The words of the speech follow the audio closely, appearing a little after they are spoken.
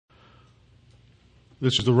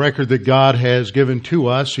This is the record that God has given to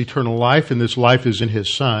us, eternal life, and this life is in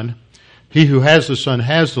His Son. He who has the Son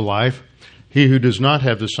has the life. He who does not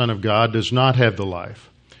have the Son of God does not have the life.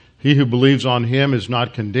 He who believes on Him is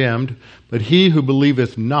not condemned, but he who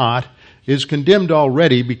believeth not is condemned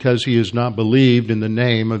already, because he has not believed in the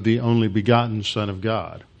name of the only begotten Son of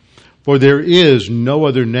God. For there is no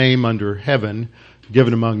other name under heaven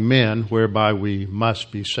given among men whereby we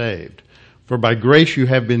must be saved. For by grace you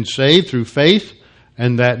have been saved through faith,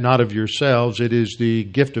 and that not of yourselves. It is the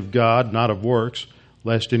gift of God, not of works,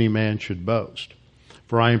 lest any man should boast.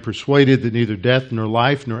 For I am persuaded that neither death, nor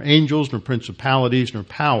life, nor angels, nor principalities, nor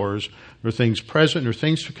powers, nor things present, nor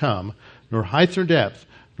things to come, nor height nor depth,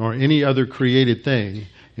 nor any other created thing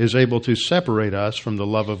is able to separate us from the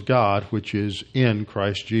love of God, which is in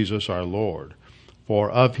Christ Jesus our Lord. For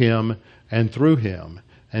of Him, and through Him,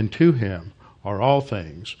 and to Him are all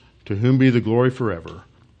things, to whom be the glory forever.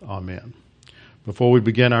 Amen. Before we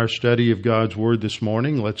begin our study of God's Word this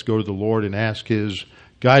morning, let's go to the Lord and ask His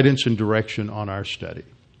guidance and direction on our study.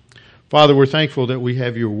 Father, we're thankful that we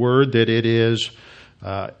have Your Word, that it is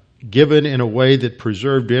given in a way that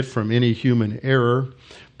preserved it from any human error,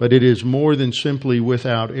 but it is more than simply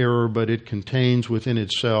without error, but it contains within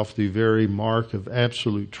itself the very mark of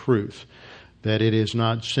absolute truth, that it is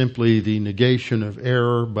not simply the negation of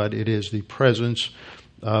error, but it is the presence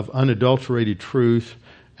of unadulterated truth,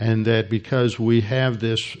 and that because we have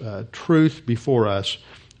this truth before us,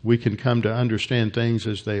 we can come to understand things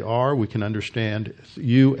as they are, we can understand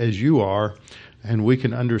You as You are, and we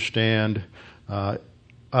can understand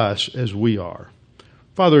us as we are.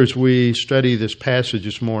 Father, as we study this passage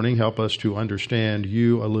this morning, help us to understand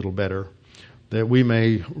You a little better, that we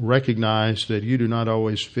may recognize that You do not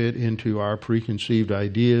always fit into our preconceived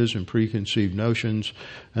ideas and preconceived notions,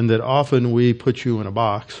 and that often we put You in a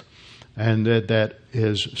box, and that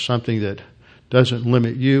is something that doesn't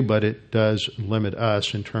limit You, but it does limit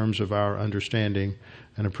us in terms of our understanding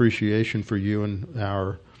and appreciation for You and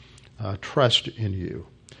our trust in You.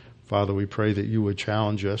 Father, we pray that You would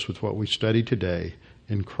challenge us with what we study today.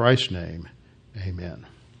 In Christ's name, amen.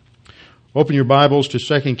 Open your Bibles to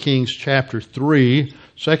 2 Kings chapter 3.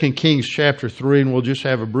 2 Kings chapter 3, and we'll just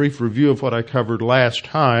have a brief review of what I covered last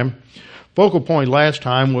time. Focal point last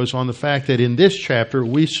time was on the fact that in this chapter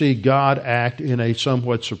we see God act in a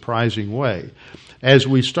somewhat surprising way. As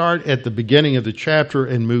we start at the beginning of the chapter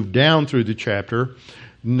and move down through the chapter,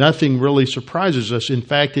 nothing really surprises us. In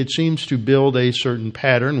fact, it seems to build a certain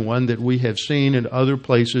pattern, one that we have seen in other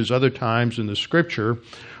places, other times in the Scripture,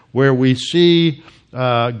 where we see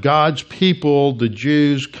God's people, the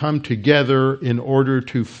Jews, come together in order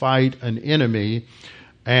to fight an enemy.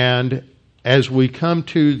 And as we come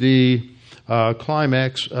to the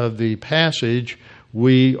climax of the passage,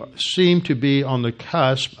 we seem to be on the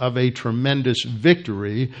cusp of a tremendous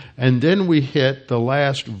victory. And then we hit the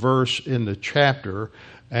last verse in the chapter,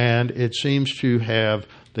 and they seem to have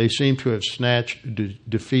snatched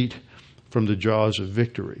defeat from the jaws of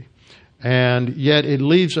victory. And yet it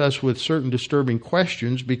leaves us with certain disturbing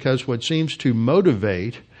questions, because what seems to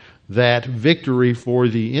motivate that victory for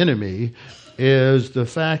the enemy is the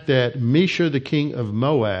fact that Mesha, the king of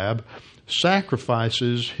Moab,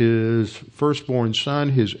 sacrifices his firstborn son,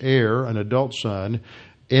 his heir, an adult son,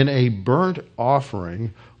 in a burnt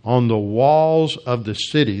offering on the walls of the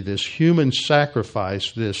city, this human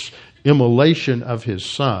sacrifice, this immolation of his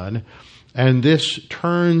son, and this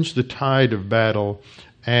turns the tide of battle.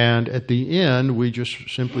 And at the end, we just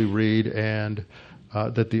simply read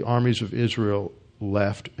that the armies of Israel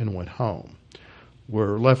left and went home.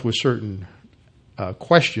 We're left with certain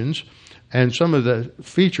questions, and some of the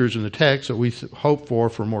features in the text that we hope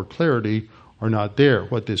for more clarity are not there.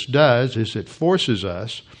 What this does is it forces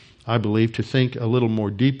us, I believe, to think a little more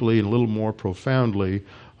deeply and a little more profoundly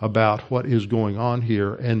about what is going on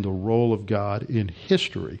here and the role of God in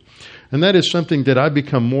history. And that is something that I've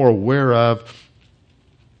become more aware of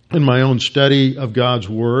in my own study of God's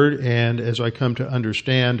Word, and as I come to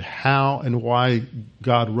understand how and why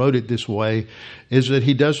God wrote it this way, is that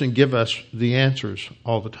He doesn't give us the answers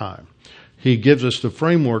all the time. He gives us the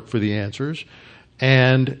framework for the answers,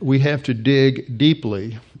 and we have to dig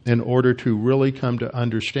deeply in order to really come to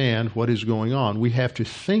understand what is going on. We have to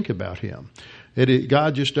think about Him.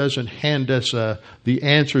 God just doesn't hand us the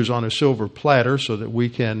answers on a silver platter so that we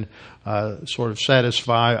can sort of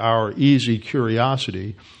satisfy our easy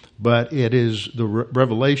curiosity, but it is the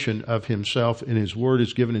revelation of Himself, and His Word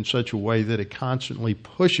is given in such a way that it constantly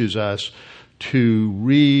pushes us to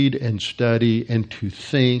read and study and to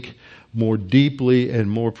think more deeply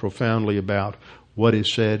and more profoundly about what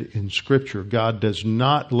is said in Scripture. God does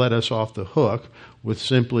not let us off the hook with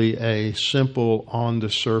simply a simple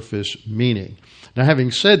on-the-surface meaning. Now,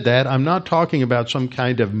 having said that, I'm not talking about some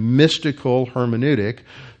kind of mystical hermeneutic,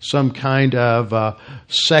 some kind of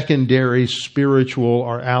secondary spiritual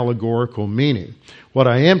or allegorical meaning. What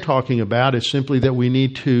I am talking about is simply that we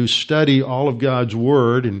need to study all of God's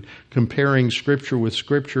Word and comparing Scripture with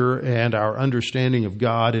Scripture and our understanding of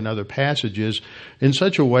God in other passages in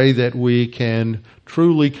such a way that we can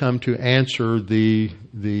truly come to answer the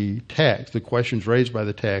text, the questions raised by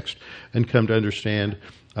the text, and come to understand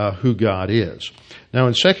who God is. Now,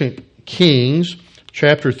 in 2 Kings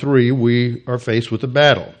chapter 3, we are faced with a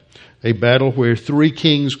battle where three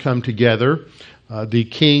kings come together. The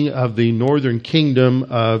king of the northern kingdom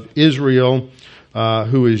of Israel,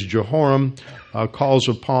 who is Jehoram, calls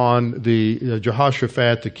upon the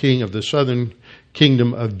Jehoshaphat, the king of the southern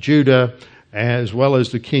kingdom of Judah, as well as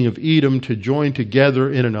the king of Edom, to join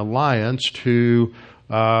together in an alliance to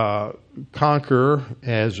conquer,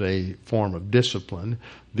 as a form of discipline,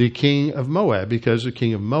 the king of Moab, because the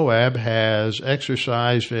king of Moab has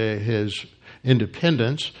exercised his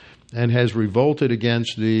independence and has revolted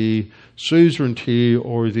against the suzerainty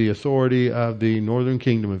or the authority of the northern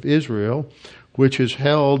kingdom of Israel, which has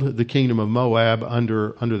held the kingdom of Moab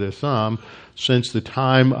under their thumb since the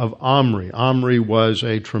time of Omri. Omri was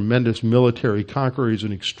a tremendous military conqueror. He's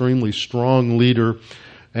an extremely strong leader.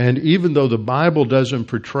 And even though the Bible doesn't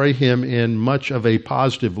portray him in much of a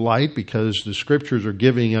positive light, because the Scriptures are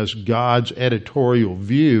giving us God's editorial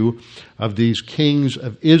view of these kings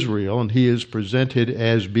of Israel, and he is presented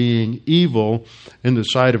as being evil in the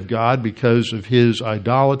sight of God because of his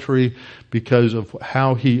idolatry, because of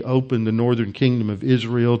how he opened the northern kingdom of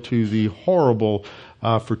Israel to the horrible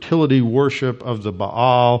fertility worship of the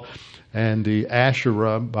Baal and the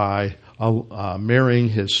Asherah by marrying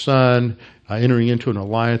his son, entering into an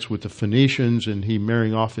alliance with the Phoenicians, and he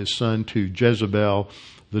marrying off his son to Jezebel,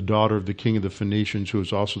 the daughter of the king of the Phoenicians, who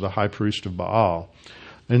was also the high priest of Baal.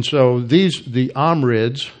 And so the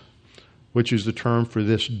Omrids, which is the term for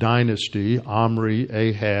this dynasty, Omri,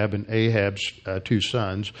 Ahab, and Ahab's two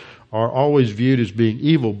sons, are always viewed as being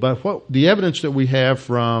evil. But the evidence that we have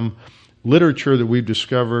from literature that we've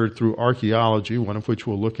discovered through archaeology, one of which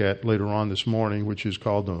we'll look at later on this morning, which is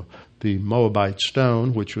called the Moabite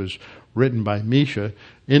Stone, which was written by Mesha,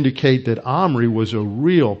 indicate that Omri was a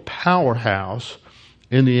real powerhouse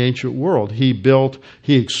in the ancient world. He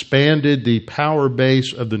expanded the power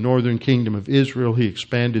base of the northern kingdom of Israel. He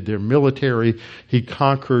expanded their military. He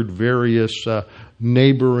conquered various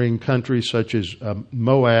neighboring countries such as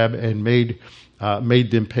Moab and made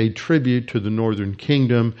them pay tribute to the northern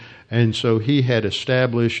kingdom. And so he had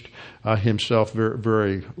established himself very,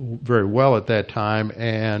 very, very well at that time.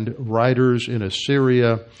 And writers in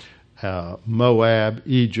Assyria, Moab,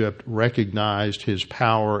 Egypt recognized his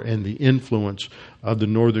power and the influence of the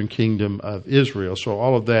northern kingdom of Israel. So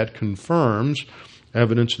all of that confirms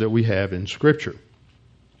evidence that we have in Scripture.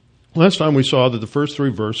 Last time we saw that the first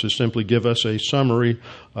three verses simply give us a summary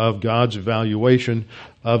of God's evaluation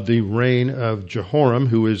of the reign of Jehoram,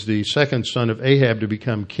 who is the second son of Ahab to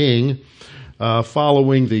become king,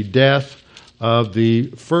 following the death of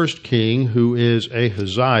the first king, who is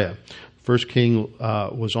Ahaziah. First king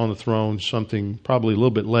was on the throne probably a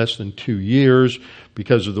little bit less than 2 years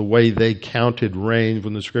because of the way they counted reign.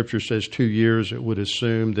 When the Scripture says 2 years, it would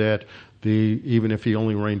assume that even if he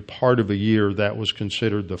only reigned part of a year, that was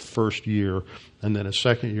considered the first year and then a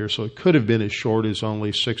second year. So it could have been as short as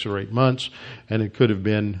only 6 or 8 months, and it could have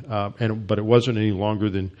been, but it wasn't any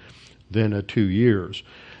longer than 2 years.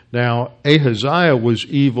 Now, Ahaziah was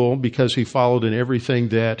evil because he followed in everything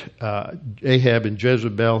that Ahab and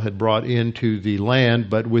Jezebel had brought into the land,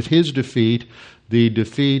 but with his defeat, the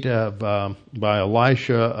defeat by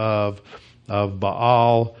Elisha of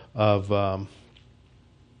Baal, of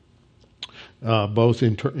both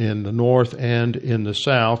in the north and in the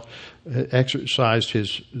south,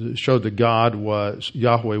 showed that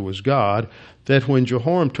Yahweh was God, that when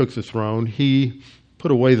Jehoram took the throne, he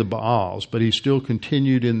put away the Baals, but he still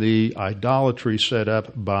continued in the idolatry set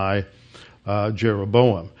up by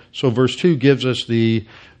Jeroboam. So verse 2 gives us the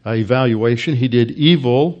evaluation. He did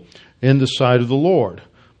evil in the sight of the Lord,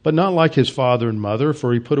 but not like his father and mother,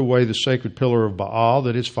 for he put away the sacred pillar of Baal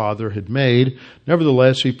that his father had made.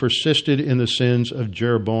 Nevertheless, he persisted in the sins of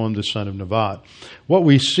Jeroboam the son of Nebat. What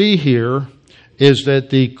we see here is that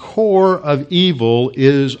the core of evil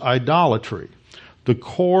is idolatry. The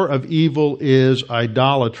core of evil is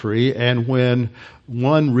idolatry, and when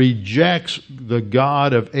one rejects the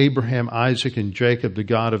God of Abraham, Isaac, and Jacob, the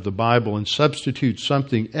God of the Bible, and substitutes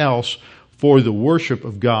something else for the worship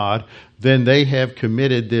of God, then they have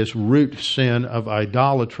committed this root sin of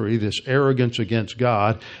idolatry, this arrogance against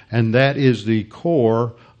God, and that is the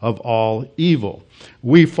core of all evil.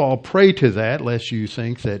 We fall prey to that, lest you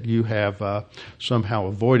think that you have somehow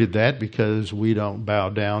avoided that because we don't bow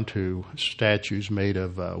down to statues made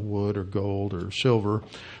of wood or gold or silver.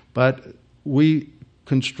 But we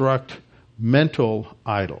construct mental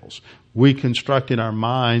idols. We construct in our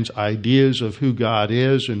minds ideas of who God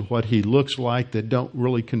is and what He looks like that don't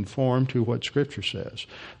really conform to what Scripture says.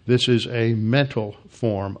 This is a mental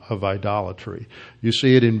form of idolatry. You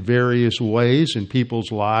see it in various ways in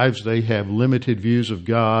people's lives. They have limited views of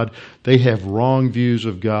God. They have wrong views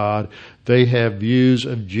of God. They have views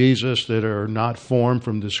of Jesus that are not formed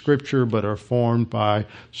from the Scripture but are formed by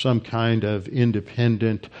some kind of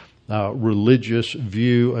independent religious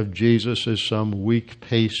view of Jesus as some weak,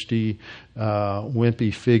 pasty,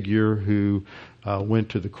 wimpy figure who went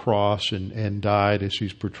to the cross and died, as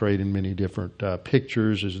he's portrayed in many different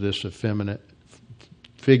pictures, as this effeminate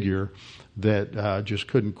figure that just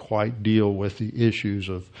couldn't quite deal with the issues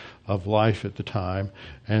of life at the time,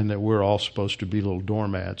 and that we're all supposed to be little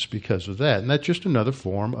doormats because of that. And that's just another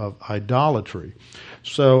form of idolatry.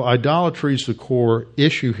 So idolatry is the core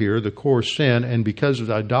issue here, the core sin, and because of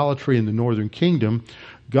idolatry in the northern kingdom,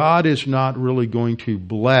 God is not really going to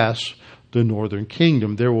bless the northern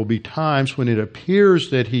kingdom. There will be times when it appears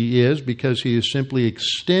that He is, because He is simply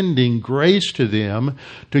extending grace to them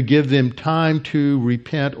to give them time to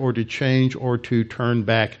repent or to change or to turn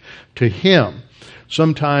back to Him.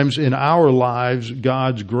 Sometimes in our lives,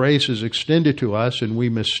 God's grace is extended to us and we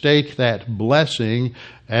mistake that blessing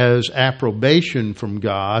as approbation from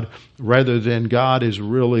God rather than God is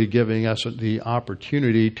really giving us the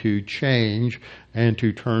opportunity to change and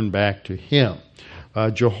to turn back to Him.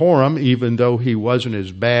 Jehoram, even though he wasn't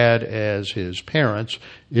as bad as his parents,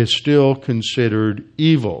 is still considered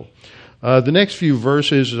evil. The next few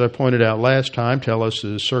verses, as I pointed out last time, tell us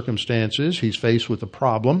the circumstances. He's faced with a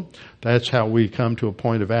problem. That's how we come to a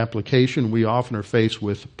point of application. We often are faced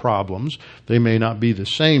with problems. They may not be the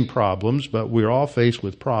same problems, but we're all faced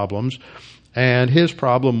with problems. And his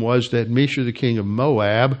problem was that Mesha, the king of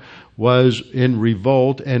Moab, was in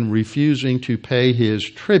revolt and refusing to pay his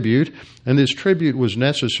tribute. And this tribute was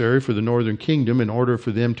necessary for the northern kingdom in order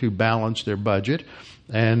for them to balance their budget.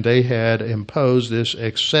 And they had imposed this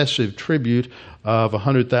excessive tribute of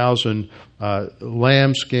 100,000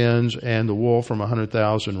 lambskins and the wool from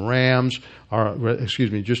 100,000 rams,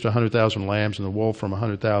 just 100,000 lambs and the wool from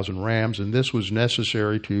 100,000 rams. And this was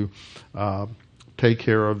necessary to take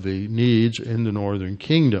care of the needs in the northern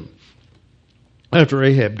kingdom. After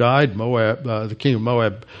Ahab died, the king of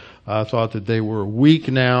Moab thought that they were weak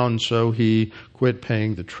now, and so he quit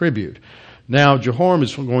paying the tribute. Now, Jehoram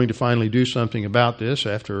is going to finally do something about this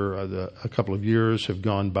after a couple of years have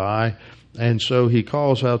gone by. And so he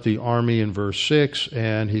calls out the army in verse 6,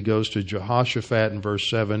 and he goes to Jehoshaphat in verse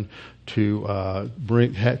 7 to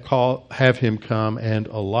have him come and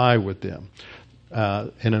ally with them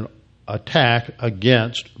in an attack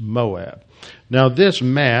against Moab. Now, this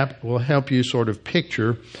map will help you sort of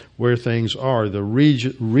picture where things are. The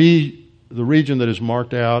region that is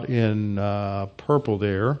marked out in purple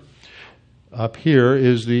there, up here,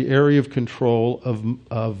 is the area of control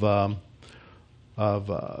of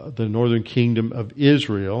the northern kingdom of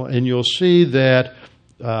Israel. And you'll see that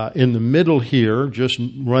in the middle here, just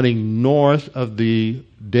running north of the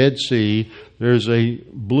Dead Sea, there's a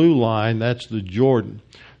blue line, that's the Jordan.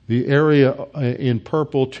 The area in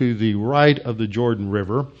purple to the right of the Jordan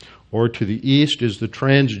River, or to the east, is the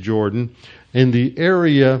Transjordan. And the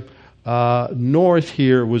area north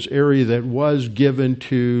here was area that was given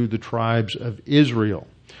to the tribes of Israel.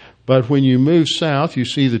 But when you move south, you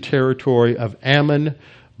see the territory of Ammon,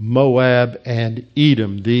 Moab, and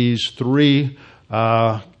Edom. These three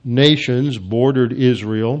nations bordered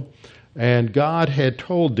Israel, and God had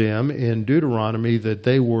told them in Deuteronomy that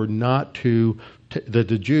they were not to that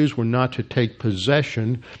the Jews were not to take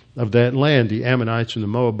possession of that land. The Ammonites and the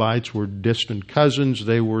Moabites were distant cousins.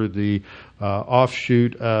 They were the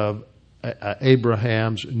offshoot of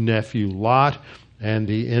Abraham's nephew Lot and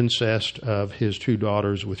the incest of his two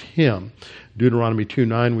daughters with him. Deuteronomy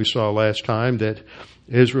 2:9, we saw last time that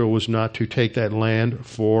Israel was not to take that land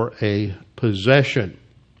for a possession.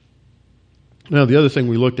 Now, the other thing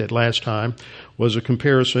we looked at last time was a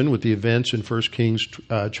comparison with the events in 1 Kings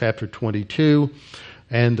chapter 22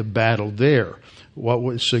 and the battle there. What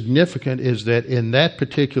was significant is that in that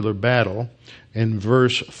particular battle, in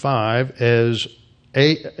verse 5, as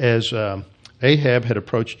Ahab had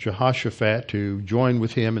approached Jehoshaphat to join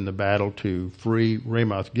with him in the battle to free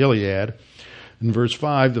Ramoth Gilead, In verse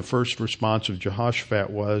 5, the first response of Jehoshaphat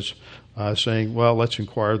was saying, well, let's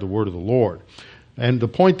inquire the word of the Lord. And the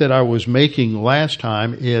point that I was making last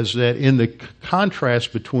time is that in the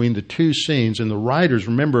contrast between the two scenes, and the writers,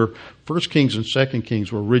 remember, 1 Kings and 2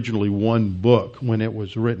 Kings were originally one book when it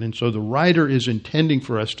was written. And so the writer is intending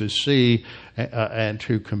for us to see and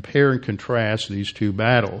to compare and contrast these two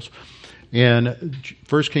battles. In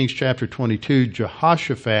 1 Kings chapter 22,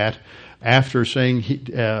 Jehoshaphat, after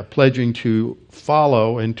saying pledging to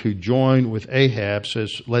follow and to join with Ahab,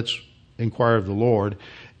 says, let's inquire of the Lord.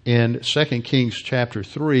 In 2 Kings chapter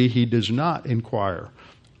 3, he does not inquire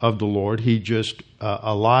of the Lord. He just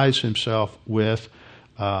allies himself with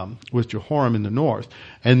Jehoram in the north.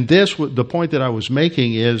 And the point that I was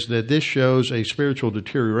making is that this shows a spiritual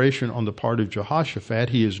deterioration on the part of Jehoshaphat.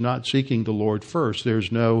 He is not seeking the Lord first.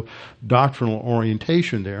 There's no doctrinal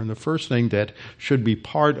orientation there. And the first thing that should be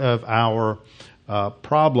part of our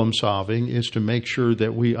problem solving is to make sure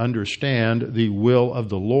that we understand the will of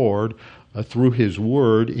the Lord through His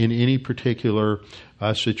Word in any particular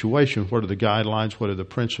situation. What are the guidelines? What are the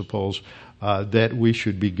principles that we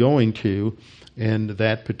should be going to in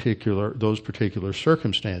those particular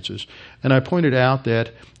circumstances? And I pointed out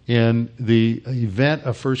that in the event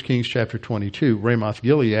of 1 Kings chapter 22, Ramoth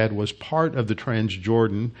Gilead was part of the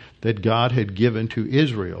Transjordan that God had given to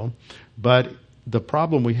Israel. But the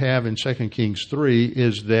problem we have in 2 Kings 3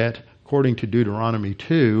 is that, according to Deuteronomy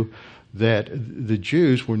 2, that the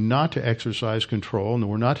Jews were not to exercise control and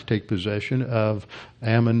were not to take possession of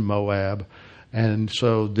Ammon, Moab, and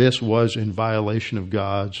so this was in violation of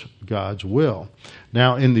God's will.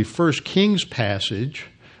 Now, in the 1 Kings passage,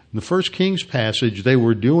 they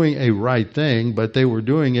were doing a right thing, but they were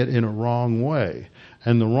doing it in a wrong way.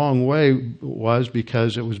 And the wrong way was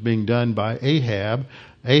because it was being done by Ahab.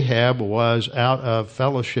 Ahab was out of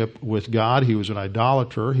fellowship with God. He was an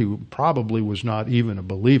idolater. He probably was not even a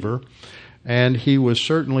believer. And he was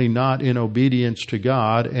certainly not in obedience to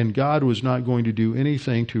God. And God was not going to do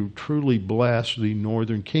anything to truly bless the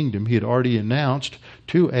northern kingdom. He had already announced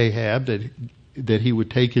to Ahab that he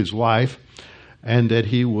would take his life, and that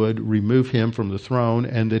he would remove him from the throne,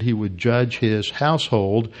 and that he would judge his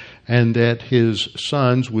household, and that his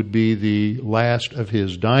sons would be the last of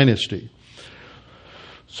his dynasty.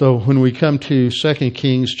 So when we come to 2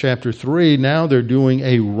 Kings chapter 3, now they're doing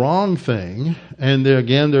a wrong thing, and they're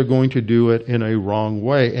going to do it in a wrong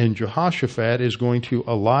way. And Jehoshaphat is going to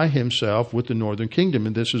ally himself with the northern kingdom,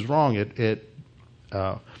 and this is wrong. It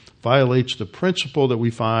violates the principle that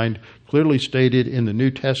we find clearly stated in the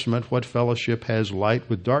New Testament. What fellowship has light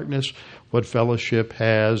with darkness? What fellowship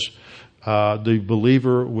has the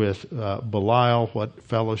believer with Belial? What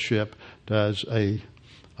fellowship does a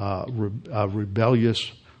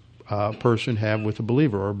rebellious person have with a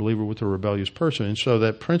believer, or a believer with a rebellious person? And so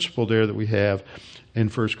that principle there that we have in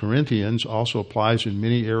 1 Corinthians also applies in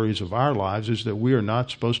many areas of our lives, is that we are not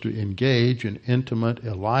supposed to engage in intimate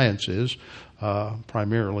alliances,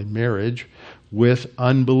 primarily marriage, with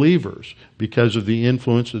unbelievers because of the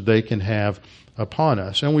influence that they can have upon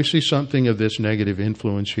us. And we see something of this negative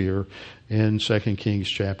influence here in 2 Kings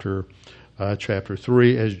chapter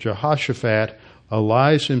 3, as Jehoshaphat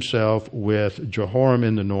allies himself with Jehoram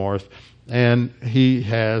in the north, and he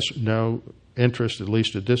has no interest, at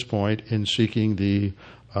least at this point, in seeking the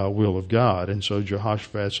will of God. And so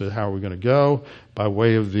Jehoshaphat said, how are we going to go? By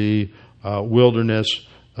way of the wilderness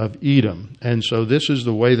of Edom. And so this is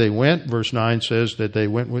the way they went. Verse 9 says that they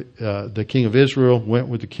went with the king of Israel went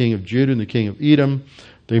with the king of Judah and the king of Edom.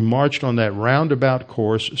 They marched on that roundabout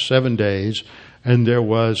course 7 days, and there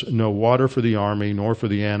was no water for the army nor for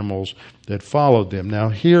the animals that followed them. Now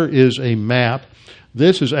here is a map.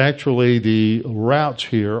 This is actually the routes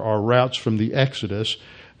here are routes from the Exodus.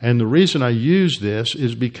 And the reason I use this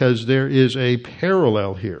is because there is a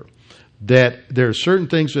parallel here. That there are certain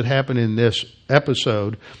things that happen in this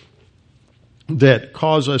episode that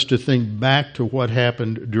cause us to think back to what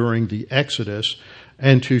happened during the Exodus,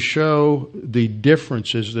 and to show the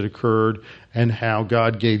differences that occurred and how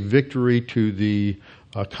God gave victory to the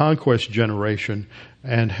conquest generation,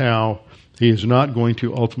 and how He is not going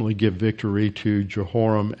to ultimately give victory to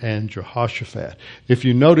Jehoram and Jehoshaphat. If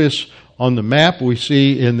you notice on the map, we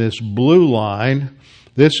see in this blue line,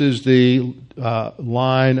 this is the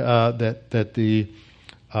line that the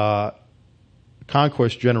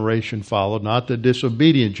conquest generation followed, not the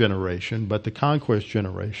disobedient generation, but the conquest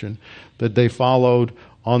generation, that they followed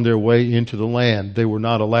on their way into the land. They were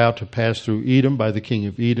not allowed to pass through Edom by the king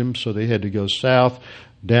of Edom, so they had to go south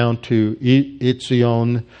down to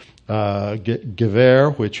Etzion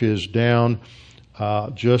Gever, which is down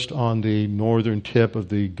just on the northern tip of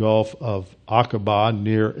the Gulf of Aqaba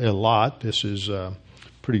near Eilat. This is a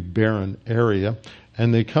pretty barren area.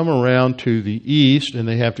 And they come around to the east, and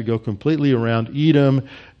they have to go completely around Edom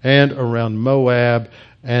and around Moab,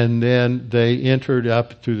 and then they entered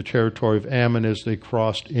up through the territory of Ammon as they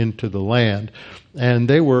crossed into the land. And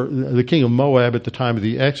the king of Moab at the time of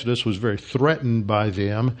the Exodus was very threatened by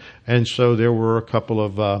them, and so there were a couple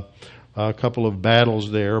of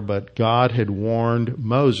battles there, but God had warned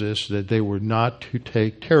Moses that they were not to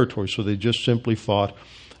take territory, so they just simply fought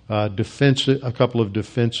a couple of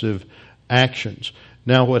defensive actions.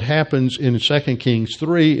 Now what happens in 2 Kings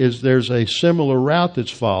 3 is there's a similar route that's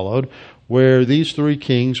followed where these three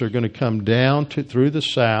kings are going to come down through the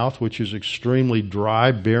south, which is extremely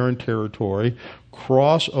dry, barren territory,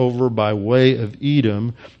 cross over by way of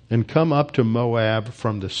Edom, and come up to Moab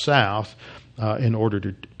from the south in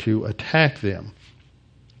order to attack them.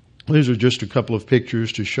 These are just a couple of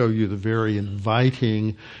pictures to show you the very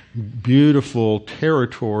inviting, beautiful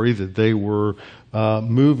territory that they were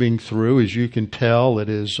moving through. As you can tell, it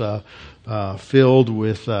is filled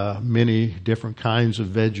with many different kinds of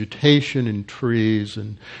vegetation and trees,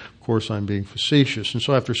 and of course I'm being facetious. And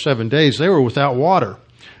so after 7 days, they were without water,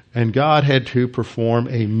 and God had to perform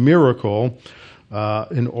a miracle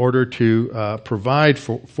in order to provide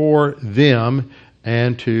for them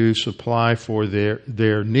and to supply for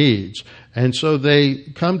their needs. And so they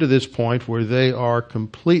come to this point where they are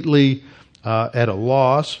completely at a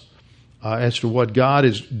loss as to what God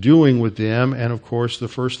is doing with them. And of course, the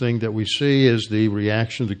first thing that we see is the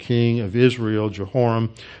reaction of the king of Israel,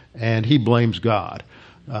 Jehoram, and he blames God.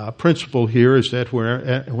 Principle here is that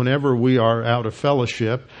whenever we are out of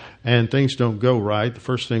fellowship and things don't go right, the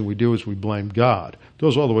first thing we do is we blame God. It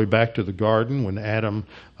goes all the way back to the garden when Adam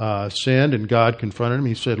sinned and God confronted him.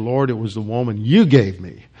 He said, "Lord, it was the woman you gave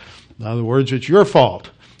me." In other words, it's your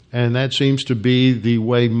fault. And that seems to be the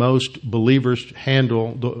way most believers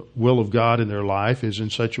handle the will of God in their life, is in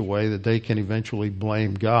such a way that they can eventually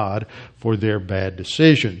blame God for their bad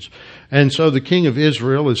decisions. And so the king of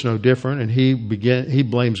Israel is no different, and he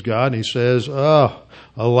blames God, and he says, "Oh,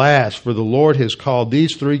 alas, for the Lord has called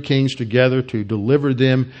these three kings together to deliver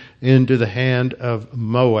them into the hand of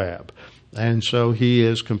Moab." And so he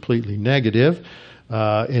is completely negative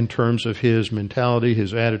in terms of his mentality,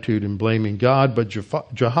 his attitude in blaming God. But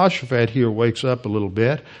Jehoshaphat here wakes up a little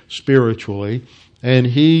bit spiritually, and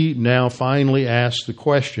he now finally asks the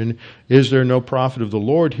question, is there no prophet of the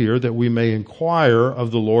Lord here that we may inquire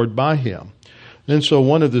of the Lord by him? And so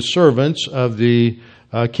one of the servants of the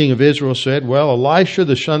king of Israel said, "Well, Elisha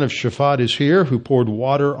the son of Shaphat is here, who poured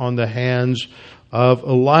water on the hands of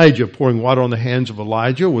Elijah." Pouring water on the hands of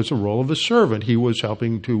Elijah was the role of a servant. He was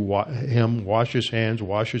helping him wash his hands,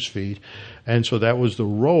 wash his feet. And so that was the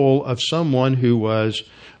role of someone who was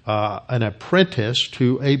an apprentice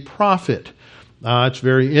to a prophet. It's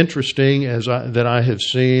very interesting that I have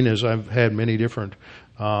seen, as I've had many different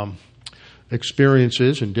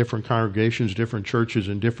experiences in different congregations, different churches,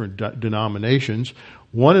 and different denominations.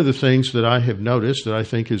 One of the things that I have noticed that I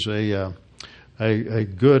think is a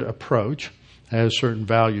good approach, has certain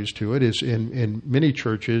values to it, is in many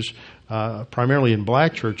churches, primarily in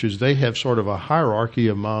black churches, they have sort of a hierarchy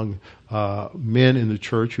among men in the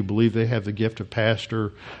church who believe they have the gift of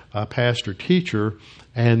pastor-teacher,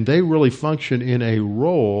 and they really function in a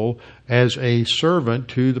role as a servant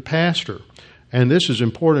to the pastor. And this is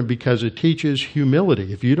important because it teaches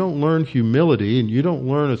humility. If you don't learn humility and you don't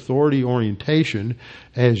learn authority orientation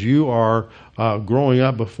as you are growing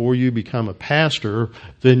up before you become a pastor,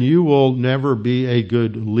 then you will never be a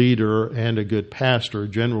good leader and a good pastor. A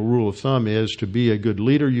general rule of thumb is to be a good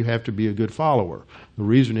leader, you have to be a good follower. The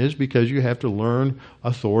reason is because you have to learn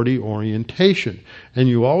authority orientation. And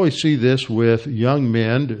you always see this with young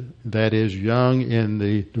men, that is, young in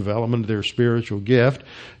the development of their spiritual gift.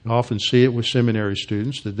 You often see it with seminary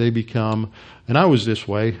students, that they become, and I was this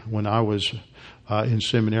way when I was in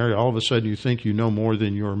seminary, all of a sudden you think you know more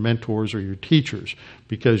than your mentors or your teachers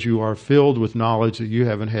because you are filled with knowledge that you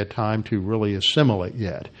haven't had time to really assimilate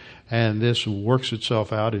yet. And this works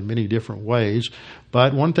itself out in many different ways.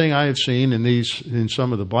 But one thing I have seen in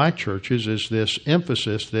some of the black churches is this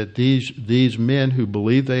emphasis that these men who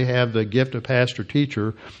believe they have the gift of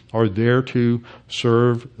pastor-teacher are there to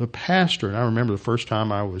serve the pastor. And I remember the first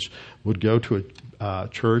time I would go to a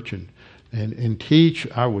church and teach,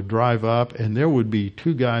 I would drive up, and there would be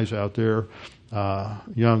two guys out there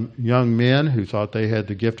young men who thought they had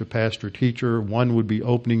the gift of pastor teacher. One would be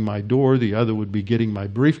opening my door, the other would be getting my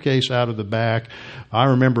briefcase out of the back. I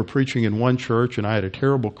remember preaching in one church, and I had a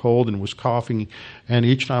terrible cold and was coughing, and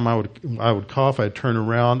each time I would cough, I'd turn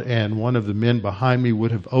around, and one of the men behind me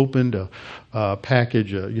would have opened a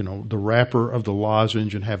package, the wrapper of the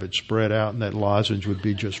lozenge, and have it spread out, and that lozenge would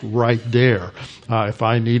be just right there. If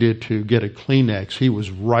I needed to get a Kleenex, he was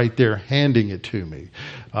right there handing it to me.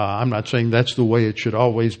 I'm not saying that's the way it should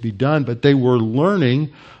always be done, but they were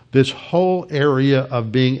learning this whole area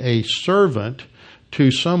of being a servant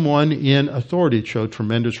to someone in authority. It showed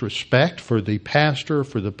tremendous respect for the pastor,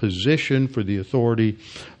 for the position, for the authority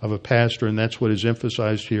of a pastor, and that's what is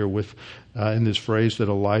emphasized here with in this phrase that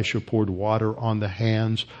Elisha poured water on the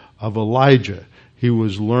hands of Elijah. He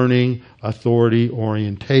was learning authority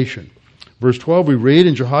orientation. Verse 12 we read,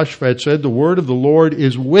 and Jehoshaphat said, the word of the Lord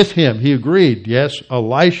is with him. He agreed. Yes,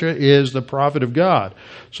 Elisha is the prophet of God.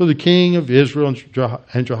 So the king of Israel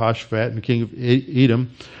and Jehoshaphat and the king of Edom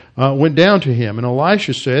went down to him. And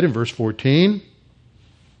Elisha said in verse 14,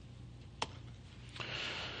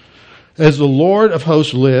 as the Lord of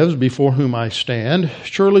hosts lives, before whom I stand,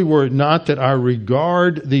 surely were it not that I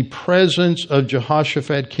regard the presence of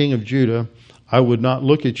Jehoshaphat king of Judah, I would not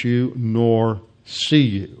look at you nor see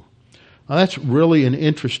you. Now, that's really an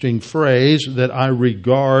interesting phrase, that I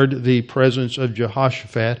regard the presence of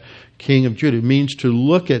Jehoshaphat, king of Judah. It means to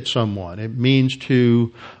look at someone. It means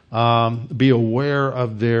to be aware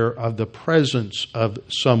of the presence of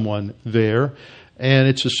someone there. And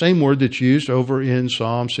it's the same word that's used over in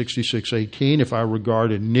Psalm 66:18. If I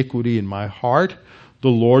regard iniquity in my heart, the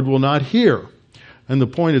Lord will not hear. And the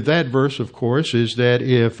point of that verse, of course, is that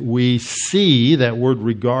if we see, that word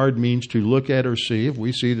regard means to look at or see, if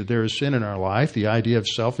we see that there is sin in our life, the idea of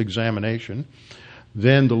self-examination,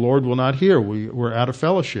 then the Lord will not hear. We're out of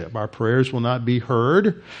fellowship. Our prayers will not be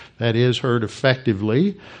heard, that is, heard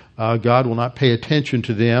effectively. God will not pay attention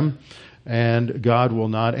to them, and God will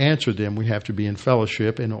not answer them. We have to be in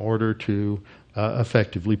fellowship in order to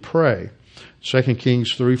effectively pray. 2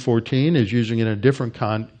 Kings 3:14 is using it in a different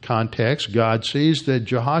context. God sees that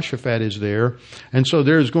Jehoshaphat is there, and so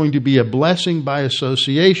there is going to be a blessing by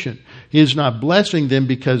association. He is not blessing them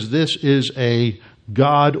because this is a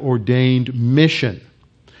God-ordained mission.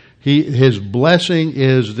 His blessing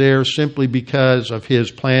is there simply because of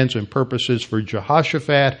his plans and purposes for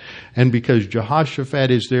Jehoshaphat, and because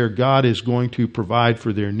Jehoshaphat is there, God is going to provide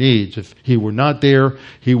for their needs. If he were not there,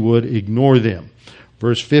 he would ignore them.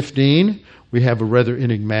 Verse 15, we have a rather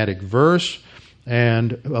enigmatic verse,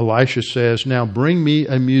 and Elisha says, now bring me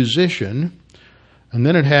a musician. And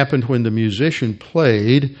then it happened when the musician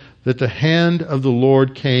played that the hand of the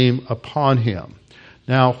Lord came upon him.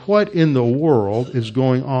 Now, what in the world is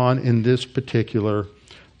going on in this particular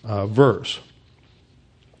verse?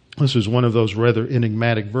 This is one of those rather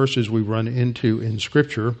enigmatic verses we run into in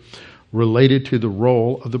Scripture related to the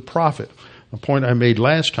role of the prophet. A point I made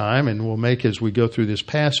last time, and will make as we go through this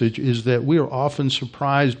passage, is that we are often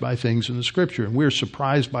surprised by things in the Scripture, and we're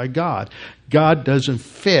surprised by God. God doesn't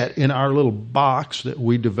fit in our little box that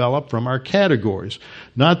we develop from our categories.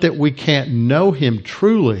 Not that we can't know Him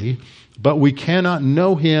truly, but we cannot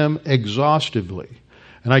know Him exhaustively.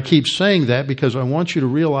 And I keep saying that because I want you to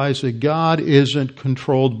realize that God isn't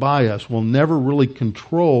controlled by us. We'll never really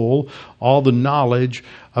control all the knowledge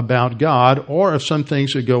about God or of some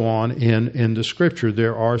things that go on in the Scripture.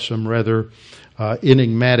 There are some rather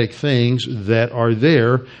enigmatic things that are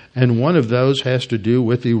there, and one of those has to do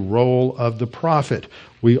with the role of the prophet.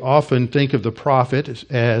 We often think of the prophet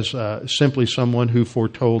as simply someone who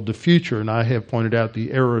foretold the future, and I have pointed out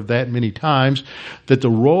the error of that many times, that the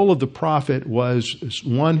role of the prophet was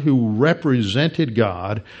one who represented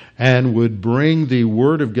God and would bring the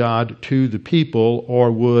word of God to the people,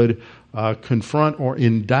 or would confront or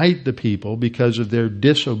indict the people because of their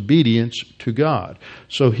disobedience to God.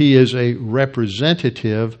 So he is a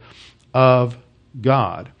representative of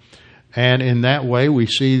God. And in that way, we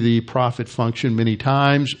see the prophet function many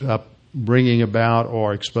times, bringing about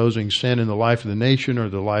or exposing sin in the life of the nation or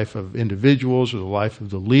the life of individuals or the life of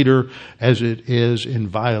the leader, as it is in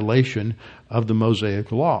violation of the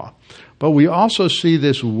Mosaic law. But we also see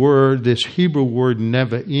this word, this Hebrew word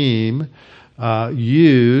nevi'im,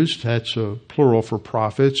 used, that's a plural for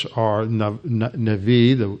prophets, or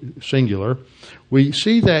navi, the singular. We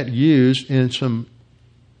see that used in some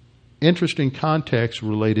interesting contexts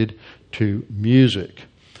related to music.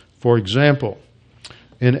 For example,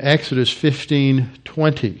 in Exodus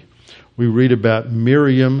 15:20, we read about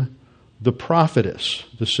Miriam the prophetess,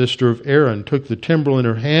 the sister of Aaron, took the timbrel in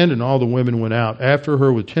her hand, and all the women went out after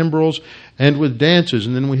her with timbrels and with dances.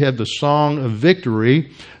 And then we have the song of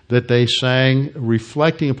victory that they sang,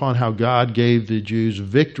 reflecting upon how God gave the Jews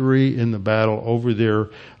victory in the battle over their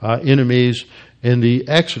enemies in the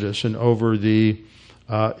Exodus and over the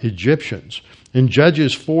Egyptians. In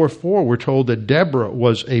Judges 4:4, we're told that Deborah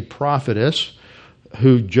was a prophetess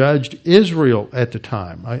who judged Israel at the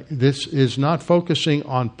time. This is not focusing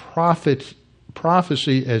on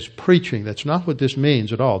prophecy as preaching. That's not what this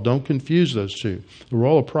means at all. Don't confuse those two. The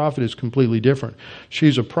role of prophet is completely different.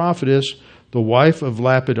 She's a prophetess, the wife of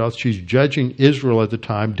Lapidoth. She's judging Israel at the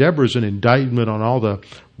time. Deborah's an indictment on all the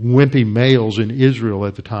wimpy males in Israel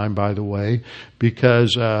at the time, by the way,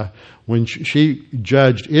 because when she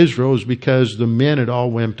judged Israel, it was because the men had all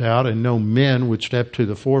wimped out and no men would step to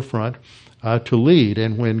the forefront to lead.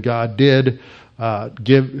 And when God did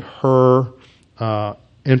give her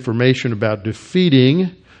information about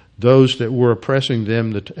defeating those that were oppressing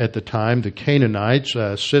them at the time, the Canaanites,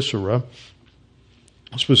 Sisera,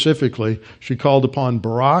 specifically, she called upon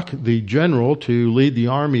Barak, the general, to lead the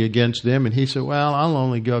army against them. And he said, well, I'll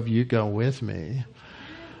only go if you go with me.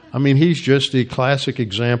 I mean, he's just the classic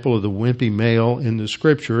example of the wimpy male in the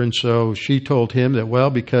scripture. And so she told him that, well,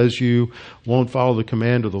 because you won't follow the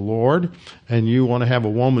command of the Lord and you want to have a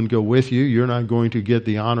woman go with you, you're not going to get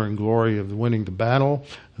the honor and glory of winning the battle.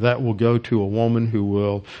 That will go to a woman who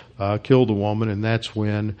will kill the woman. And that's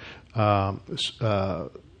when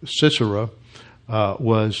Sisera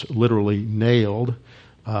was literally nailed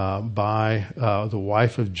by the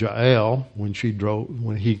wife of Jael when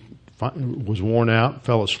he was worn out,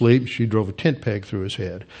 fell asleep. She drove a tent peg through his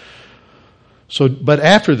head. But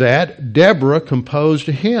after that, Deborah composed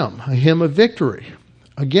a hymn of victory.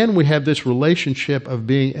 Again, we have this relationship of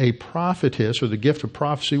being a prophetess or the gift of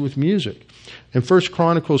prophecy with music. In 1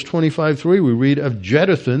 Chronicles 25:3, we read of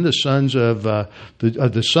Jeduthun, the sons of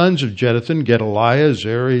Jeduthun, Gedaliah,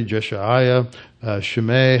 Zeri, Jeshaiah,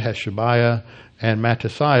 Shimei, Hashabiah, and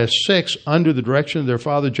Mattathiah, 6, under the direction of their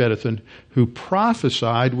father Jeduthun, who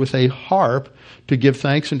prophesied with a harp to give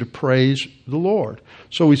thanks and to praise the Lord.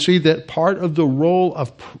 So we see that part of the role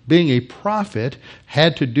of being a prophet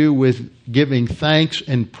had to do with giving thanks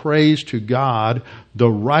and praise to God, the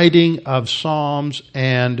writing of psalms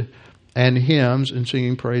and hymns and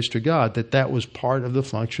singing praise to God, that was part of the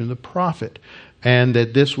function of the prophet. And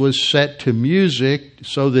that this was set to music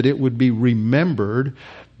so that it would be remembered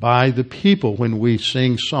by the people. When we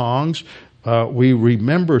sing songs, we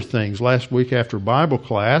remember things. Last week after Bible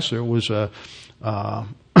class, there was a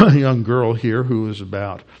young girl here who was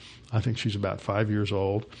I think she's about 5 years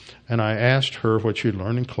old, and I asked her what she'd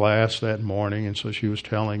learned in class that morning, and so she was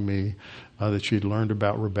telling me that she'd learned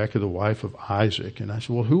about Rebekah, the wife of Isaac. And I said,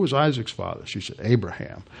 well, who was Isaac's father? She said,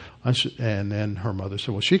 Abraham. And then her mother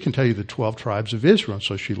said, well, she can tell you the 12 tribes of Israel. And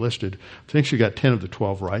so she listed, I think she got 10 of the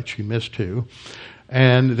 12 right. She missed 2.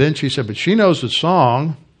 And then she said, but she knows the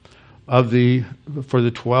song for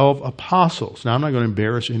the 12 apostles. Now, I'm not going to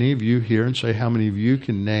embarrass any of you here and say how many of you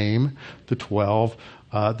can name the 12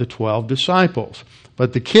 disciples.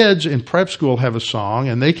 But the kids in prep school have a song,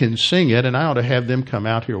 and they can sing it, and I ought to have them come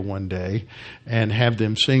out here one day and have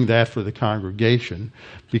them sing that for the congregation,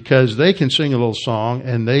 because they can sing a little song,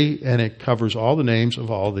 and it covers all the names of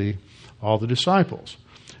all the disciples.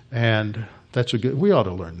 And we ought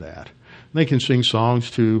to learn that. They can sing songs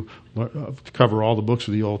to cover all the books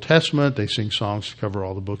of the Old Testament. They sing songs to cover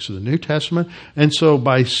all the books of the New Testament. And so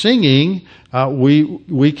by singing,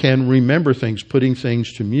 we can remember things, putting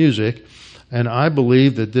things to music. And I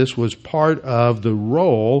believe that this was part of the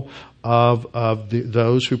role of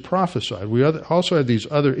those who prophesied. We also have these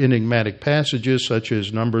other enigmatic passages, such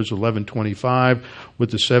as Numbers 11:25,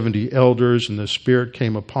 with the 70 elders, and the Spirit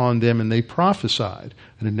came upon them, and they prophesied.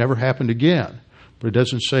 And it never happened again. But it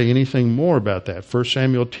doesn't say anything more about that. 1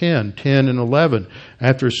 Samuel 10 and 11.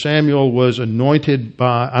 After Saul was anointed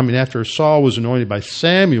by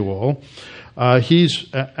Samuel, he's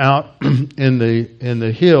out in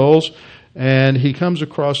the hills, and he comes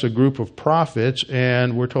across a group of prophets,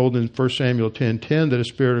 and we're told in 1 Samuel 10:10 that a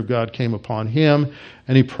Spirit of God came upon him,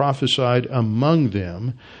 and he prophesied among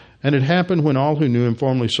them. And it happened when all who knew him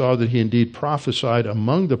formerly saw that he indeed prophesied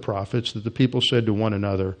among the prophets, that the people said to one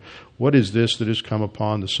another, what is this that has come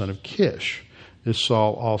upon the son of Kish? Is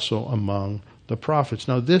Saul also among the prophets?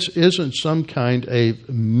 Now, this isn't some kind of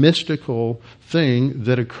mystical thing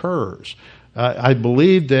that occurs. I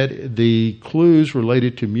believe that the clues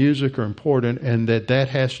related to music are important, and that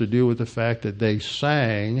has to do with the fact that they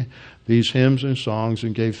sang these hymns and songs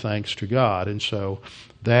and gave thanks to God. And so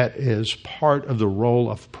that is part of the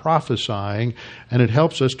role of prophesying, and it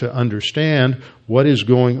helps us to understand what is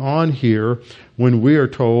going on here when we are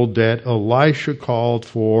told that Elisha called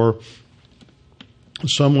for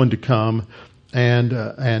someone to come and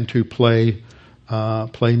to play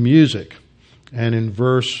music. And in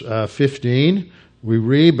verse 15, we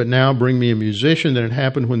read, "But now bring me a musician." Then it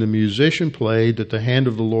happened when the musician played that the hand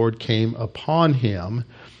of the Lord came upon him,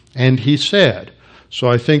 and he said. So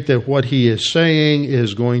I think that what he is saying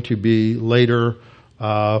is going to be later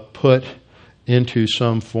put into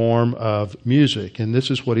some form of music. And this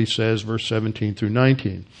is what he says, verse 17 through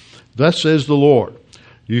 19. "Thus says the Lord,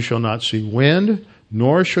 you shall not see wind,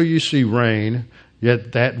 nor shall you see rain,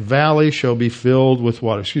 yet that valley shall be filled with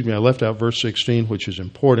water." Excuse me, I left out verse 16, which is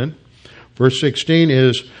important. Verse 16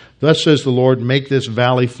 is, "Thus says the Lord, make this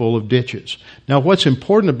valley full of ditches." Now what's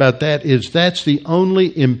important about that is that's the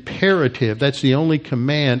only imperative, that's the only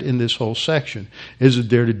command in this whole section, is that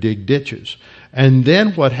they're to dig ditches. And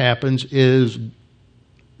then what happens is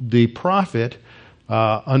the prophet,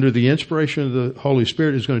 under the inspiration of the Holy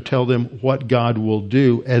Spirit, is going to tell them what God will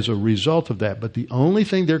do as a result of that. But the only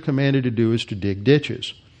thing they're commanded to do is to dig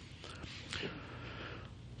ditches.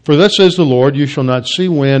 "For thus says the Lord, you shall not see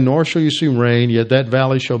wind, nor shall you see rain, yet that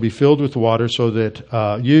valley shall be filled with water, so that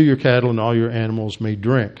you, your cattle, and all your animals may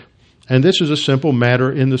drink. And this is a simple matter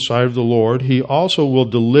in the sight of the Lord. He also will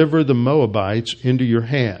deliver the Moabites into your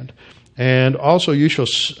hand. And also you shall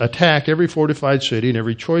attack every fortified city and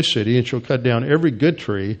every choice city, and shall cut down every good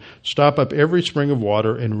tree, stop up every spring of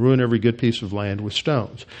water, and ruin every good piece of land with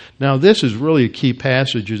stones." Now this is really a key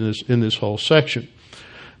passage in this whole section.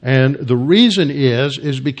 And the reason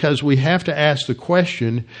is because we have to ask the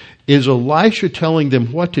question, is Elisha telling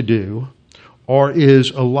them what to do, or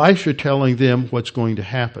is Elisha telling them what's going to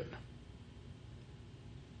happen?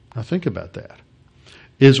 Now think about that.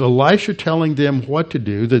 Is Elisha telling them what to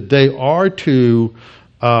do, that they are to,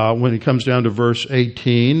 when it comes down to verse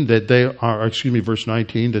 18, that they are, verse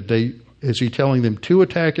 19, is he telling them to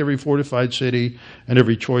attack every fortified city and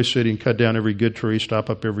every choice city and cut down every good tree,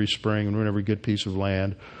 stop up every spring and ruin every good piece of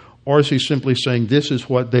land? Or is he simply saying this is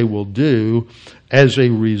what they will do as a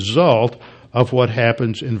result of what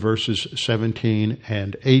happens in verses 17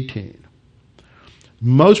 and 18?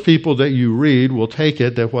 Most people that you read will take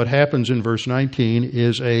it that what happens in verse 19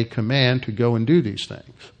 is a command to go and do these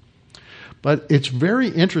things. But it's very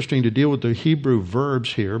interesting to deal with the Hebrew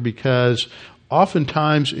verbs here, because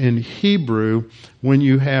oftentimes in Hebrew, when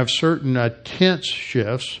you have certain tense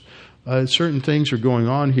shifts, certain things are going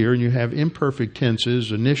on here, and you have imperfect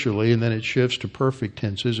tenses initially, and then it shifts to perfect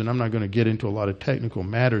tenses, and I'm not going to get into a lot of technical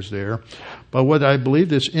matters there. But what I believe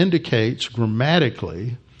this indicates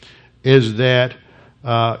grammatically is that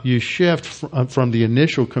you shift from the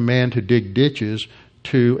initial command to dig ditches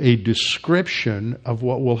to a description of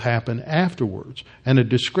what will happen afterwards. And a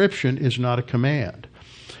description is not a command.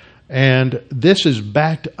 And this is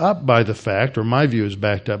backed up by the fact, or my view is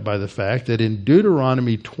backed up by the fact, that in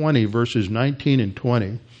Deuteronomy 20, verses 19 and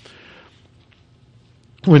 20,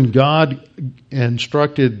 when God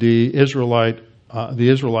instructed the Israelites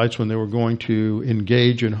when they were going to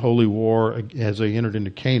engage in holy war as they entered into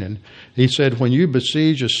Canaan, he said, "When you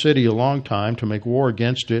besiege a city a long time to make war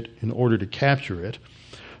against it in order to capture it,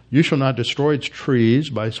 you shall not destroy its trees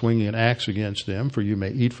by swinging an axe against them, for you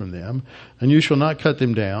may eat from them. And you shall not cut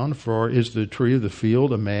them down, for is the tree of the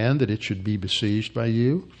field a man that it should be besieged by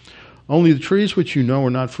you? Only the trees which you know are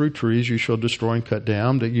not fruit trees you shall destroy and cut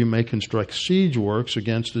down, that you may construct siege works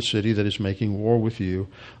against the city that is making war with you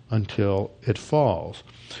until it falls."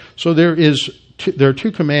 So there are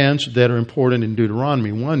two commands that are important in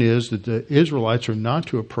Deuteronomy. One is that the Israelites are not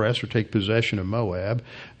to oppress or take possession of Moab.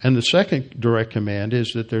 And the second direct command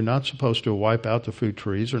is that they're not supposed to wipe out the fruit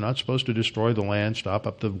trees. They're not supposed to destroy the land, stop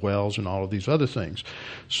up the wells, and all of these other things.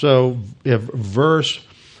 So if verse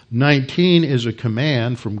 19 is a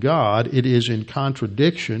command from God, it is in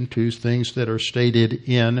contradiction to things that are stated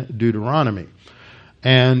in Deuteronomy.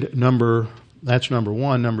 And that's number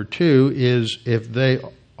one. Number two is if they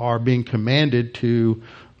are being commanded to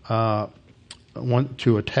want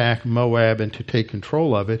to attack Moab and to take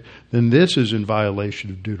control of it, then this is in violation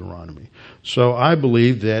of Deuteronomy. So I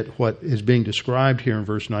believe that what is being described here in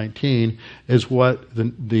verse 19 is what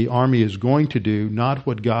the army is going to do, not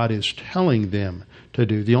what God is telling them to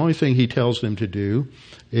do. The only thing he tells them to do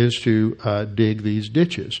is to dig these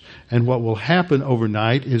ditches. And what will happen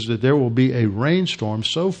overnight is that there will be a rainstorm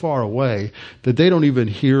so far away that they don't even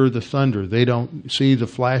hear the thunder. They don't see the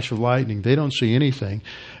flash of lightning. They don't see anything.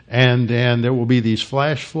 And then there will be these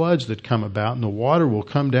flash floods that come about, and the water will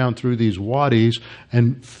come down through these wadis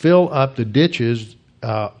and fill up the ditches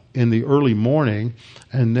in the early morning,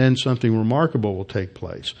 and then something remarkable will take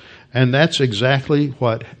place. And that's exactly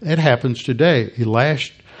what it happens today. The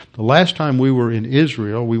last time we were in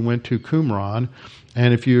Israel, we went to Qumran,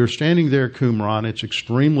 and if you're standing there at Qumran, it's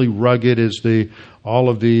extremely rugged as all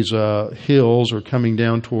of these hills are coming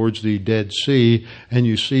down towards the Dead Sea, and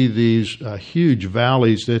you see these huge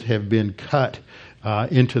valleys that have been cut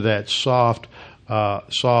into that soft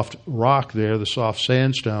rock there, the soft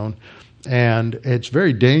sandstone. And it's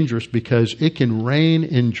very dangerous because it can rain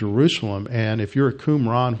in Jerusalem. And if you're at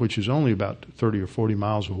Qumran, which is only about 30 or 40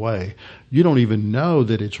 miles away, you don't even know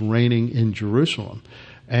that it's raining in Jerusalem.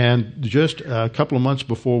 And just a couple of months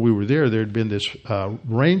before we were there had been this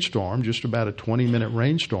rainstorm, just about a 20-minute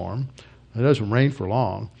rainstorm. It doesn't rain for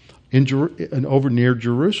long, over near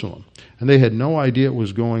Jerusalem. And they had no idea what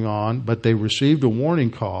was going on, but they received a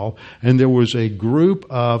warning call, and there was a group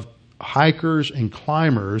of hikers and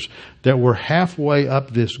climbers that were halfway up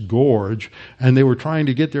this gorge, and they were trying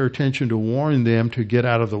to get their attention to warn them to get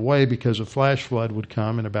out of the way because a flash flood would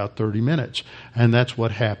come in about 30 minutes. And that's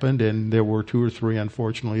what happened, and there were 2 or 3,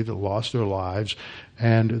 unfortunately, that lost their lives,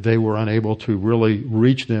 and they were unable to really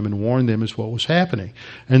reach them and warn them as what was happening.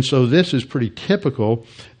 And so this is pretty typical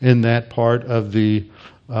in that part of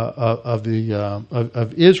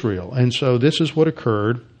of Israel. And so this is what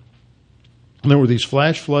occurred. And there were these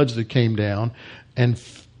flash floods that came down, and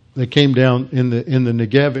they came down in the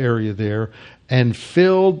Negev area there, and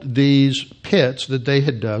filled these pits that they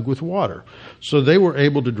had dug with water. So they were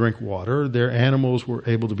able to drink water. Their animals were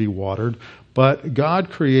able to be watered. But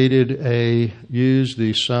God used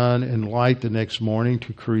the sun and light the next morning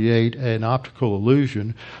to create an optical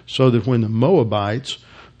illusion, so that when the Moabites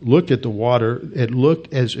looked at the water, it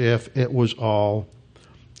looked as if it was all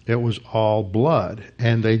blood.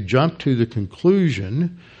 And they jumped to the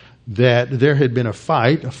conclusion that there had been a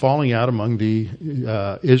falling out among the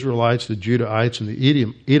Israelites, the Judahites, and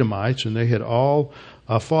the Edomites, and they had all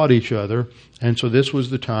fought each other. And so this was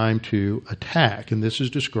the time to attack. And this is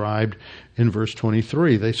described in verse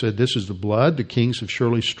 23. They said, "This is the blood. The kings have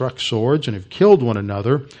surely struck swords and have killed one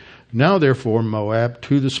another. Now therefore, Moab,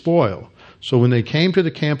 to the spoil." So when they came to the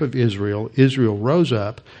camp of Israel, Israel rose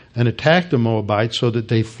up and attacked the Moabites so that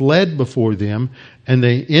they fled before them, and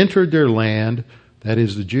they entered their land, that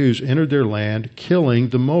is, the Jews entered their land, killing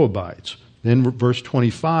the Moabites. Then verse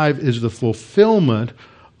 25 is the fulfillment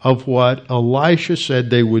of what Elisha said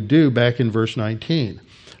they would do back in verse 19.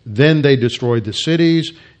 Then they destroyed the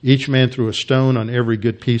cities. Each man threw a stone on every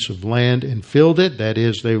good piece of land and filled it. That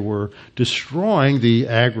is, they were destroying the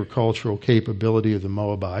agricultural capability of the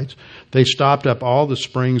Moabites. They stopped up all the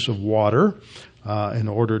springs of water in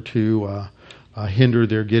order to hinder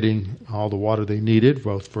their getting all the water they needed,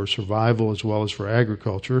 both for survival as well as for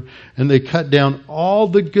agriculture. And they cut down all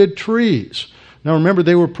the good trees. Now remember,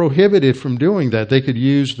 they were prohibited from doing that. They could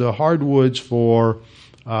use the hardwoods for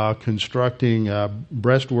constructing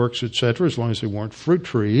breastworks, etc., as long as they weren't fruit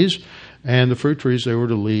trees. And the fruit trees they were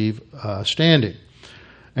to leave standing.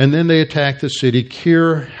 And then they attacked the city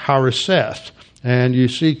Kir Hareseth. And you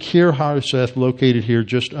see Kir Hareseth located here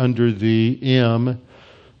just under the M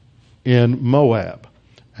in Moab.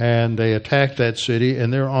 And they attacked that city,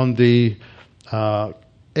 and they're on the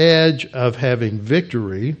edge of having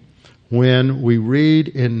victory when we read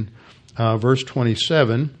in verse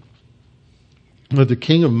 27 that the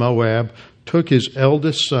king of Moab took his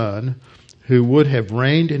eldest son, who would have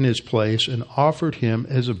reigned in his place, and offered him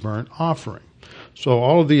as a burnt offering. So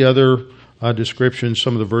all of the other descriptions,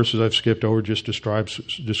 some of the verses I've skipped over, just describe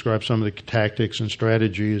some of the tactics and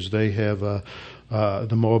strategies they have.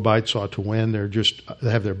 The Moabites sought to win. They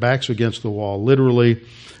have their backs against the wall, literally.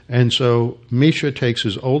 And so Misha takes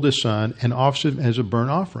his oldest son and offers him as a burnt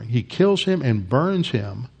offering. He kills him and burns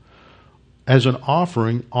him as an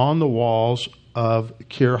offering on the walls of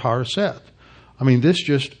Kir Hareseth. I mean, this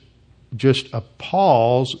just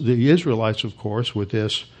appalls the Israelites, of course, with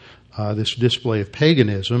this display of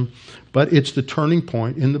paganism, but it's the turning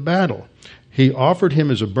point in the battle. He offered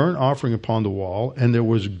him as a burnt offering upon the wall, and there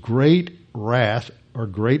was great wrath or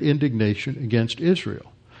great indignation against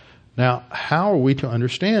Israel. Now, how are we to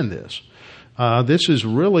understand this? This is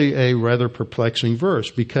really a rather perplexing verse,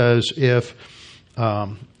 because if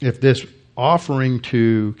this offering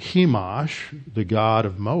to Chemosh, the god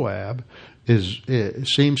of Moab,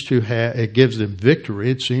 it gives them victory.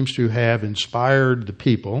 It seems to have inspired the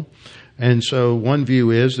people. And so one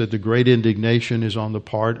view is that the great indignation is on the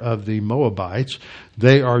part of the Moabites.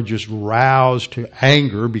 They are just roused to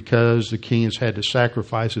anger because the king has had to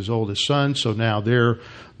sacrifice his oldest son. So now they're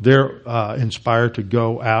inspired to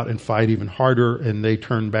go out and fight even harder, and they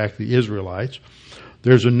turn back the Israelites.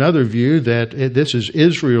 There's another view that this is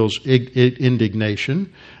Israel's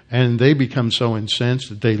indignation, and they become so incensed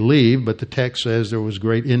that they leave, but the text says there was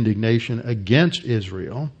great indignation against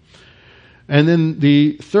Israel. And then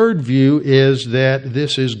the third view is that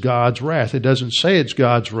this is God's wrath. It doesn't say it's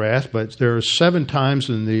God's wrath, but there are 7 times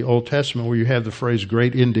in the Old Testament where you have the phrase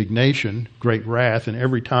great indignation, great wrath, and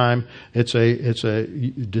every time it's a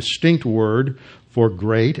distinct word for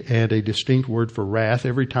great and a distinct word for wrath.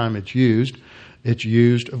 Every time it's used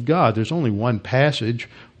of God. There's only one passage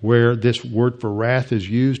where this word for wrath is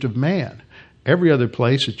used of man. Every other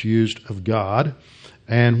place it's used of God.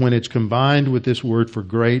 And when it's combined with this word for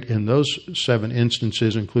great in those 7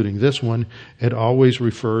 instances, including this one, it always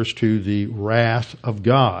refers to the wrath of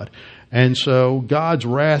God. And so God's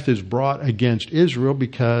wrath is brought against Israel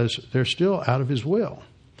because they're still out of his will.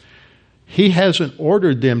 He hasn't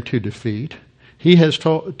ordered them to defeat. He has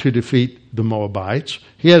to defeat the Moabites.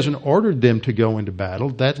 He hasn't ordered them to go into battle.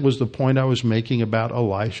 That was the point I was making about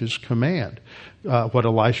Elisha's command. What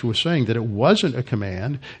Elisha was saying, that it wasn't a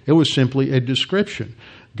command, it was simply a description.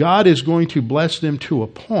 God is going to bless them to a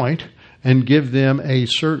point and give them a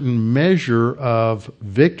certain measure of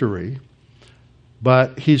victory,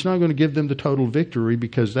 but he's not going to give them the total victory,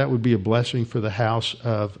 because that would be a blessing for the house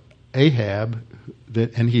of Ahab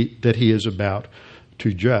that he is about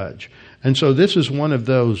to judge. And so this is one of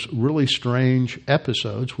those really strange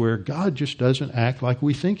episodes where God just doesn't act like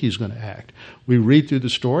we think he's going to act. We read through the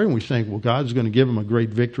story and we think, well, God's going to give him a great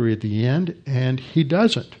victory at the end, and he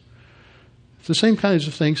doesn't. It's the same kinds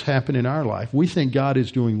of things happen in our life. We think God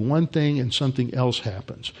is doing one thing and something else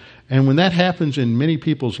happens. And when that happens in many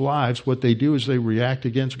people's lives, what they do is they react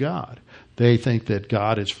against God. They think that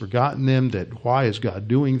God has forgotten them, that why is God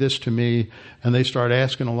doing this to me? And they start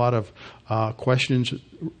asking a lot of questions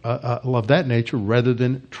of that nature rather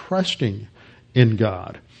than trusting in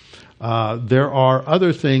God. There are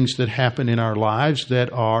other things that happen in our lives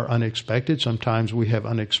that are unexpected. Sometimes we have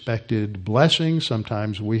unexpected blessings.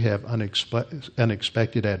 Sometimes we have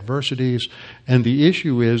unexpected adversities. And the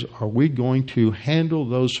issue is, are we going to handle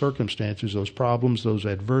those circumstances, those problems, those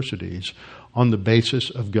adversities on the basis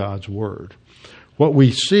of God's Word? What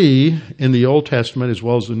we see in the Old Testament as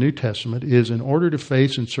well as the New Testament is, in order to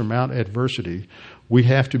face and surmount adversity, we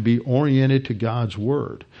have to be oriented to God's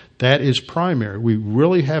Word. That is primary. We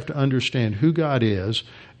really have to understand who God is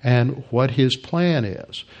and what his plan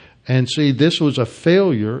is. And see, this was a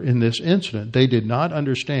failure in this incident. They did not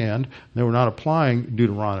understand. They were not applying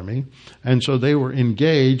Deuteronomy. And so they were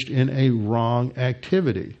engaged in a wrong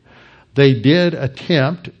activity. They did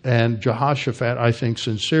attempt, and Jehoshaphat, I think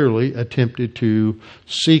sincerely, attempted to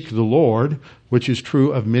seek the Lord, which is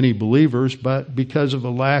true of many believers, but because of a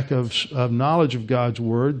lack of knowledge of God's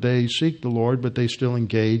Word, they seek the Lord, but they still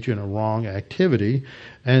engage in a wrong activity.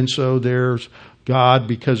 And so there's God,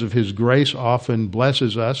 because of his grace, often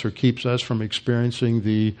blesses us or keeps us from experiencing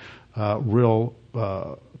the real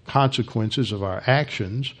consequences of our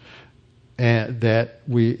actions, and that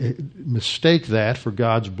we mistake that for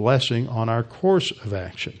God's blessing on our course of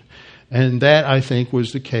action. And that, I think,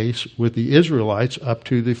 was the case with the Israelites up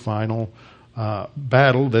to the final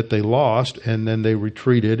battle that they lost, and then they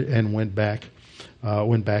retreated and went back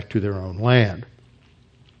to their own land.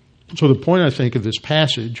 So the point, I think, of this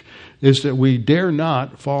passage is that we dare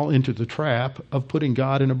not fall into the trap of putting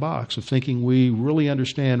God in a box, of thinking we really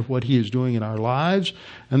understand what he is doing in our lives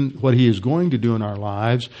and what he is going to do in our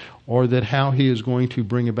lives, or that how he is going to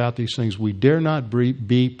bring about these things. We dare not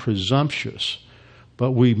be presumptuous,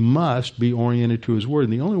 but we must be oriented to his Word.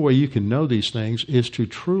 And the only way you can know these things is to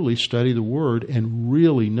truly study the Word and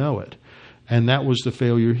really know it. And that was the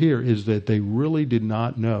failure here, is that they really did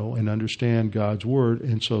not know and understand God's Word,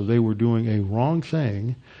 and so they were doing a wrong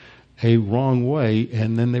thing, a wrong way,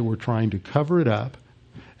 and then they were trying to cover it up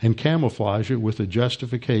and camouflage it with a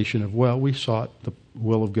justification of, well, we sought the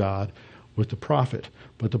will of God with the prophet.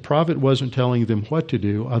 But the prophet wasn't telling them what to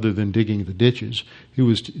do other than digging the ditches. He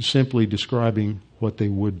was simply describing what they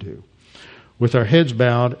would do. With our heads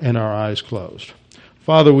bowed and our eyes closed,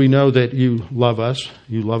 Father, we know that you love us.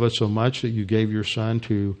 You love us so much that you gave your Son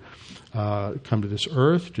to come to this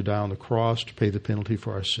earth, to die on the cross, to pay the penalty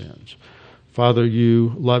for our sins. Father,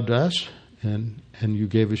 you loved us, and you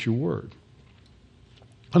gave us your word.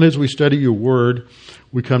 And as we study your word,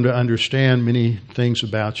 we come to understand many things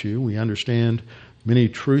about you. We understand many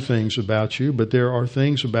true things about you, but there are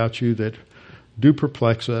things about you that do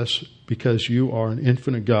perplex us because you are an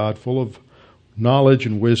infinite God full of knowledge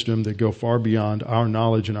and wisdom that go far beyond our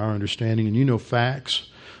knowledge and our understanding. And you know facts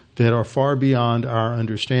that are far beyond our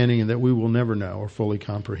understanding and that we will never know or fully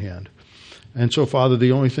comprehend. And so, Father,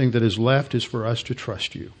 the only thing that is left is for us to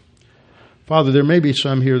trust you. Father, there may be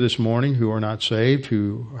some here this morning who are not saved,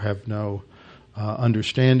 who have no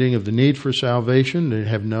understanding of the need for salvation. They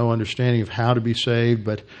have no understanding of how to be saved.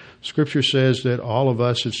 But Scripture says that all of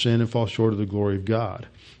us have sinned and fall short of the glory of God.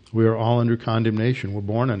 We are all under condemnation. We're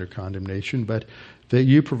born under condemnation. But that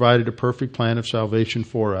you provided a perfect plan of salvation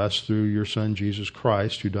for us through your Son, Jesus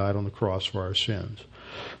Christ, who died on the cross for our sins.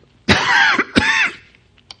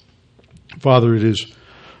 Father, it is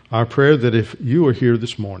our prayer that if you are here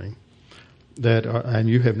this morning, and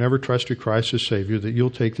you have never trusted Christ as Savior, that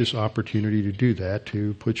you'll take this opportunity to do that,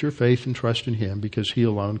 to put your faith and trust in Him, because He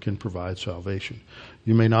alone can provide salvation.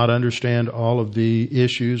 You may not understand all of the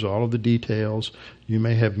issues, all of the details. You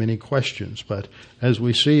may have many questions, but as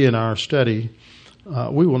we see in our study,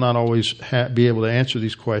 we will not always be able to answer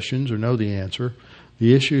these questions or know the answer.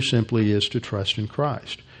 The issue simply is to trust in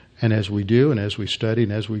Christ. And as we do, and as we study,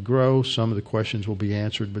 and as we grow, some of the questions will be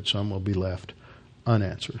answered, but some will be left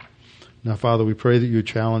unanswered. Now, Father, we pray that you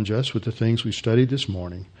challenge us with the things we studied this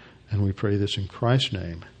morning, and we pray this in Christ's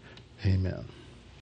name. Amen.